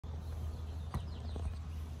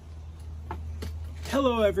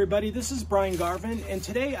Hello everybody, this is Brian Garvin, and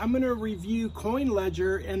today I'm going to review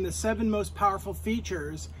CoinLedger and the 7 most powerful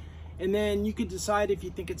features, and then you could decide if you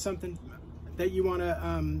think it's something that you want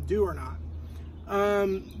to do or not.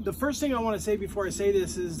 The first thing I want to say before I say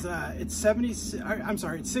this is it's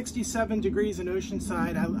 67 degrees in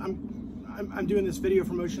Oceanside. I'm doing this video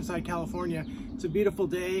from Oceanside, California. It's a beautiful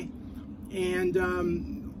day,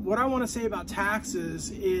 and what I want to say about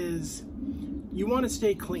taxes is you want to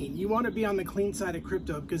stay clean. You want to be on the clean side of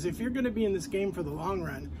crypto, because if you're going to be in this game for the long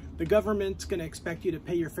run, the government's going to expect you to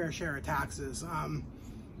pay your fair share of taxes.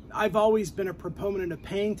 I've always been a proponent of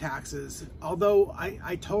paying taxes, although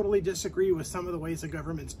I totally disagree with some of the ways the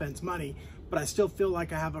government spends money, but I still feel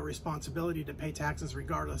like I have a responsibility to pay taxes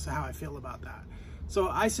regardless of how I feel about that. So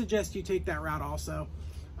I suggest you take that route also.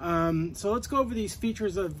 So let's go over these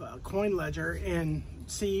features of CoinLedger and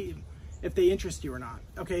see if they interest you or not.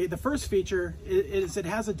 Okay, the first feature is it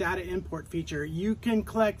has a data import feature. You could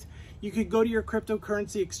go to your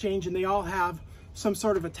cryptocurrency exchange, and they all have some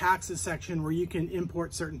sort of a taxes section where you can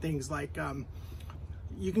import certain things, like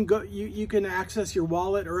you can access your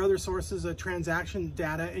wallet or other sources of transaction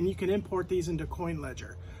data, and you can import these into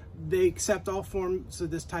CoinLedger. They accept all forms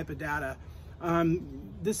of this type of data.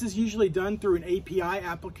 This is usually done through an API,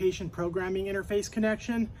 application programming interface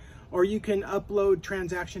connection, or you can upload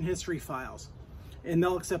transaction history files, and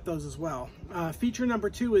they'll accept those as well. Feature number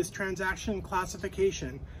 2 is transaction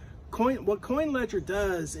classification. What CoinLedger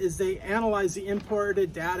does is they analyze the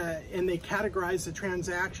imported data, and they categorize the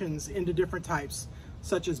transactions into different types,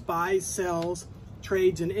 such as buys, sells,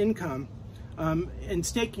 trades, and income, and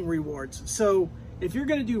staking rewards. So if you're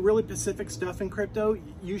going to do really specific stuff in crypto,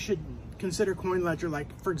 you should consider CoinLedger.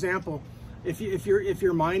 Like, for example, if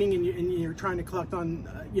you're mining and you're trying to collect on,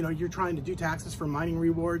 you're trying to do taxes for mining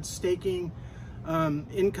rewards, staking,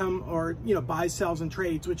 income, or buys, sells, and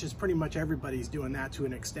trades, which is pretty much everybody's doing that to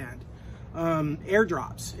an extent.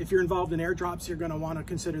 Airdrops. If you're involved in airdrops, you're going to want to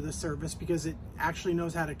consider this service because it actually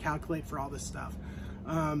knows how to calculate for all this stuff.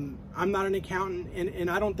 I'm not an accountant, and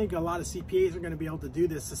I don't think a lot of CPAs are going to be able to do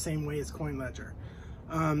this the same way as CoinLedger.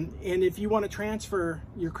 And if you want to transfer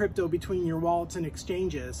your crypto between your wallets and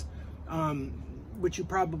exchanges, which you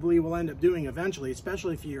probably will end up doing eventually,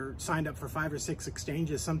 especially if you're signed up for 5 or 6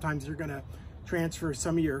 exchanges. Sometimes you're going to transfer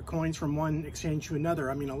some of your coins from one exchange to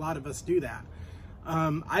another. I mean, a lot of us do that.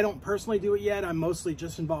 I don't personally do it yet. I'm mostly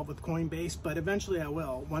just involved with Coinbase, but eventually I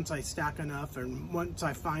will, once I stack enough, and once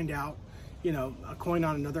I find out, a coin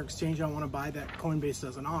on another exchange I want to buy that Coinbase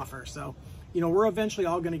doesn't offer. So, we're eventually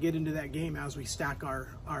all going to get into that game as we stack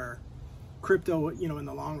our crypto, in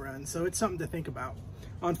the long run. So it's something to think about.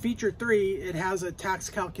 On feature 3, it has a tax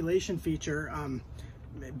calculation feature.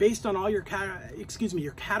 Based on all your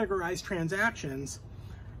categorized transactions,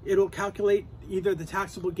 it'll calculate either the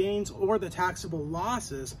taxable gains or the taxable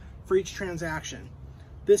losses for each transaction.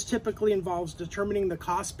 This typically involves determining the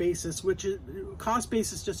cost basis, cost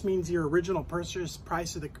basis just means your original purchase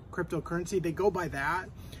price of the cryptocurrency. They go by that,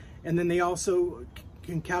 and then they also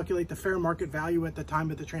can calculate the fair market value at the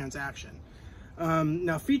time of the transaction.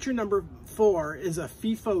 Now, feature number 4 is a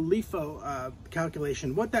FIFO-LIFO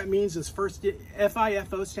calculation. What that means is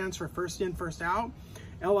FIFO stands for first in, first out.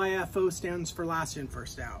 LIFO stands for last in,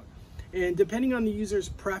 first out. And depending on the user's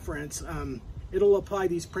preference, it'll apply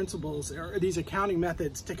these principles or these accounting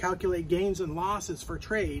methods to calculate gains and losses for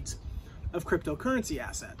trades of cryptocurrency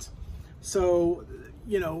assets. So,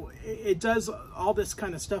 it does all this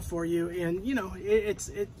kind of stuff for you, and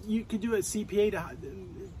you could do a CPA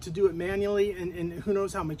to do it manually, and who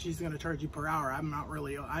knows how much he's going to charge you per hour. I'm not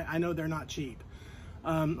really, I know they're not cheap.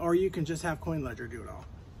 Or you can just have CoinLedger do it all.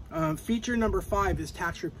 Feature number 5 is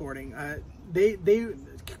tax reporting.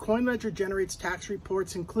 CoinLedger generates tax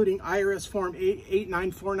reports, including IRS Form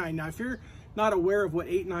 8949. Now, if you're not aware of what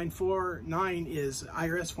 8949 is,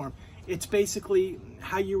 IRS form, it's basically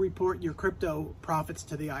how you report your crypto profits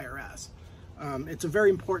to the IRS. It's a very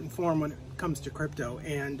important form when it comes to crypto,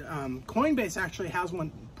 and Coinbase actually has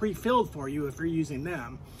one pre-filled for you if you're using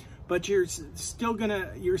them, but you're still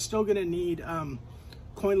gonna need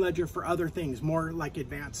CoinLedger for other things, more like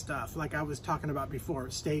advanced stuff, like I was talking about before,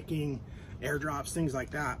 staking, airdrops, things like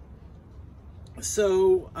that.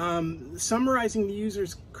 So, summarizing the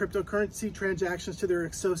user's cryptocurrency transactions to their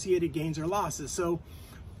associated gains or losses. So,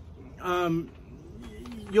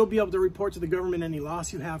 you'll be able to report to the government any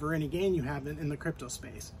loss you have or any gain you have in the crypto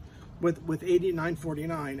space with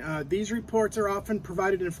 8949. These reports are often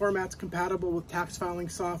provided in formats compatible with tax filing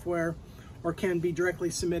software, or can be directly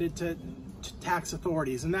submitted to tax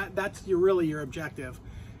authorities. And that's really your objective,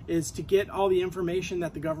 is to get all the information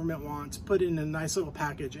that the government wants, put it in a nice little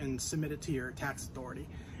package, and submit it to your tax authority.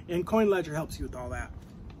 And CoinLedger helps you with all that.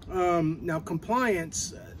 Now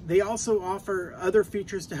compliance, they also offer other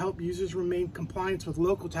features to help users remain compliant with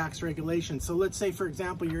local tax regulations. So let's say, for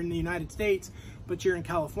example, you're in the United States, but you're in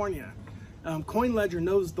California. CoinLedger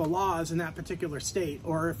knows the laws in that particular state,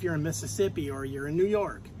 or if you're in Mississippi, or you're in New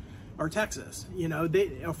York, or Texas, you know,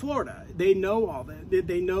 or Florida, they know all that.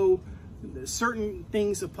 They know certain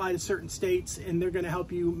things apply to certain states, and they're going to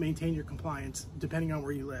help you maintain your compliance depending on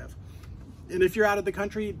where you live. And if you're out of the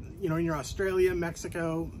country, you know, you're Australia,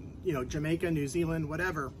 Mexico, you know, Jamaica, New Zealand,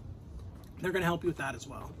 whatever, they're going to help you with that as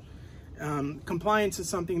well. Compliance is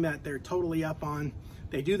something that they're totally up on.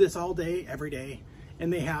 They do this all day, every day,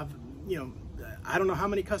 and they have, you know, I don't know how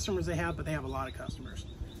many customers they have, but they have a lot of customers.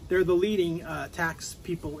 They're the leading tax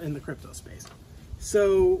people in the crypto space.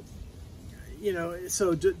 So, you know,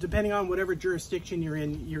 so depending on whatever jurisdiction you're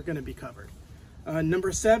in, you're going to be covered.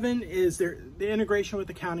 Number 7 is the integration with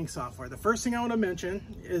accounting software. The first thing I want to mention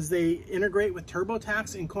is they integrate with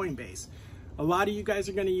TurboTax and Coinbase. A lot of you guys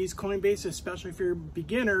are going to use Coinbase, especially if you're a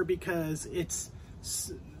beginner, because it's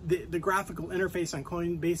the graphical interface on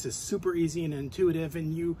Coinbase is super easy and intuitive,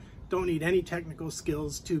 and you don't need any technical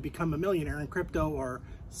skills to become a millionaire in crypto or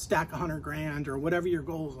stack 100 grand or whatever your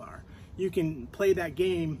goals are. You can play that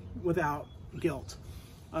game without guilt.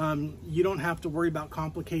 You don't have to worry about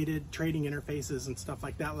complicated trading interfaces and stuff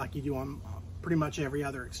like that like you do on pretty much every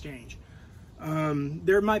other exchange.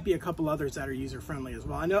 There might be a couple others that are user-friendly as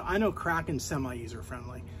well. I know Kraken's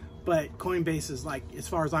semi-user-friendly, but Coinbase is, like, as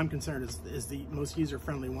far as I'm concerned, is the most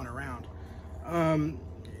user-friendly one around.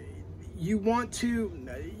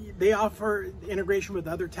 They offer integration with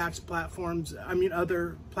other tax platforms,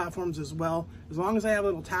 other platforms as well. As long as they have a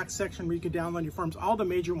little tax section where you can download your forms, all the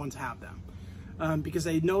major ones have them. Because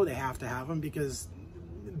they know they have to have them, because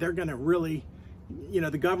they're going to really, you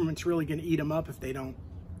know, the government's really going to eat them up if they don't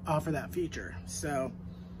offer that feature. So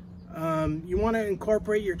you want to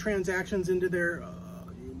incorporate your transactions into their,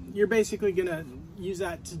 you're basically going to use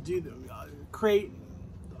that to do create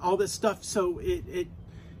all this stuff so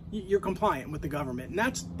you're compliant with the government. And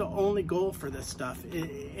that's the only goal for this stuff.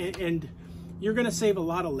 And you're going to save a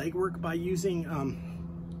lot of legwork by using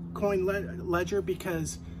CoinLedger,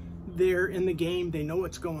 because they're in the game, they know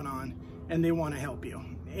what's going on, and they want to help you.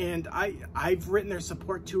 And I've written their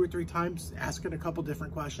support 2 or 3 times, asking a couple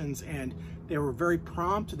different questions, and they were very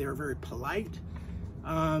prompt, they were very polite.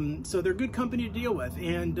 So they're good company to deal with.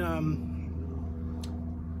 And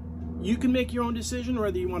you can make your own decision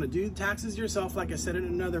whether you want to do taxes yourself, like I said in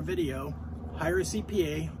another video, hire a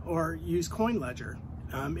CPA, or use CoinLedger.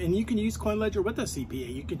 And you can use CoinLedger with a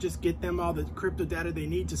CPA. You can just get them all the crypto data they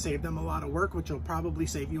need to save them a lot of work, which will probably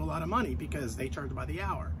save you a lot of money because they charge by the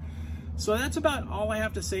hour. So that's about all I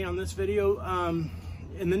have to say on this video.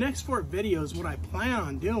 In the next 4 videos, what I plan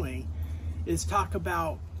on doing is talk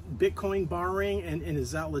about Bitcoin borrowing and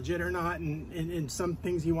is that legit or not, and some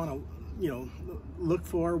things you want to, you know, look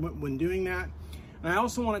for when doing that. And I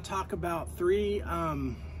also want to talk about 3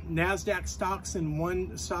 NASDAQ stocks and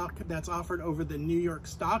 1 stock that's offered over the New York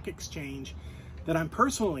Stock Exchange that I'm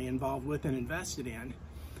personally involved with and invested in,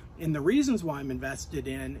 and the reasons why I'm invested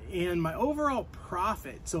in, and my overall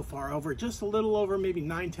profit so far over just a little over maybe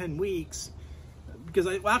 9-10 weeks, because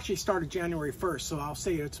I actually started January 1st, so I'll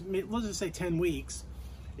say let's just say 10 weeks,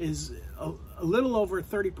 is a little over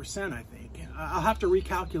 30%, I think. I'll have to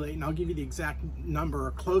recalculate, and I'll give you the exact number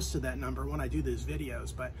or close to that number when I do these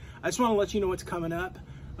videos, but I just want to let you know what's coming up.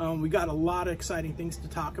 We got a lot of exciting things to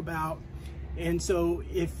talk about. And so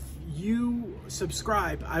if you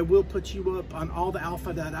subscribe, I will put you up on all the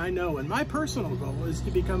alpha that I know. And my personal goal is to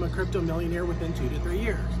become a crypto millionaire within 2 to 3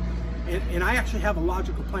 years. And I actually have a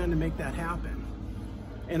logical plan to make that happen.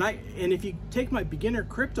 And if you take my beginner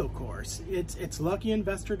crypto course, it's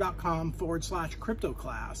luckyinvestor.com/crypto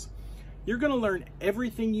class. You're going to learn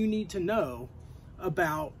everything you need to know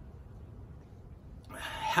about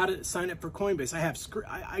how to sign up for Coinbase.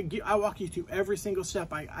 I walk you through every single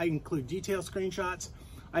step. I include detailed screenshots.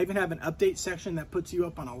 I even have an update section that puts you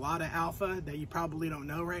up on a lot of alpha that you probably don't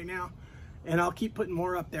know right now. And I'll keep putting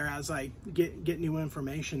more up there as I get new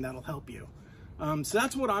information that'll help you. So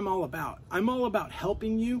that's what I'm all about. I'm all about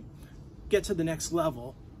helping you get to the next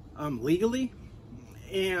level legally.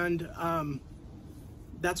 And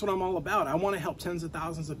that's what I'm all about. I want to help tens of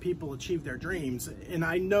thousands of people achieve their dreams. And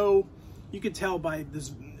I know you could tell by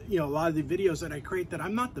this, you know, a lot of the videos that I create that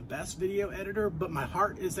I'm not the best video editor, but my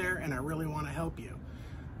heart is there and I really want to help you.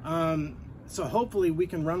 So hopefully we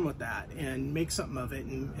can run with that and make something of it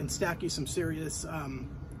and stack you some serious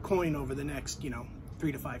coin over the next,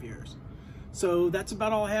 3 to 5 years. So that's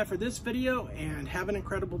about all I have for this video, and have an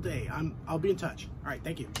incredible day. I'll be in touch. All right,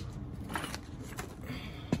 thank you.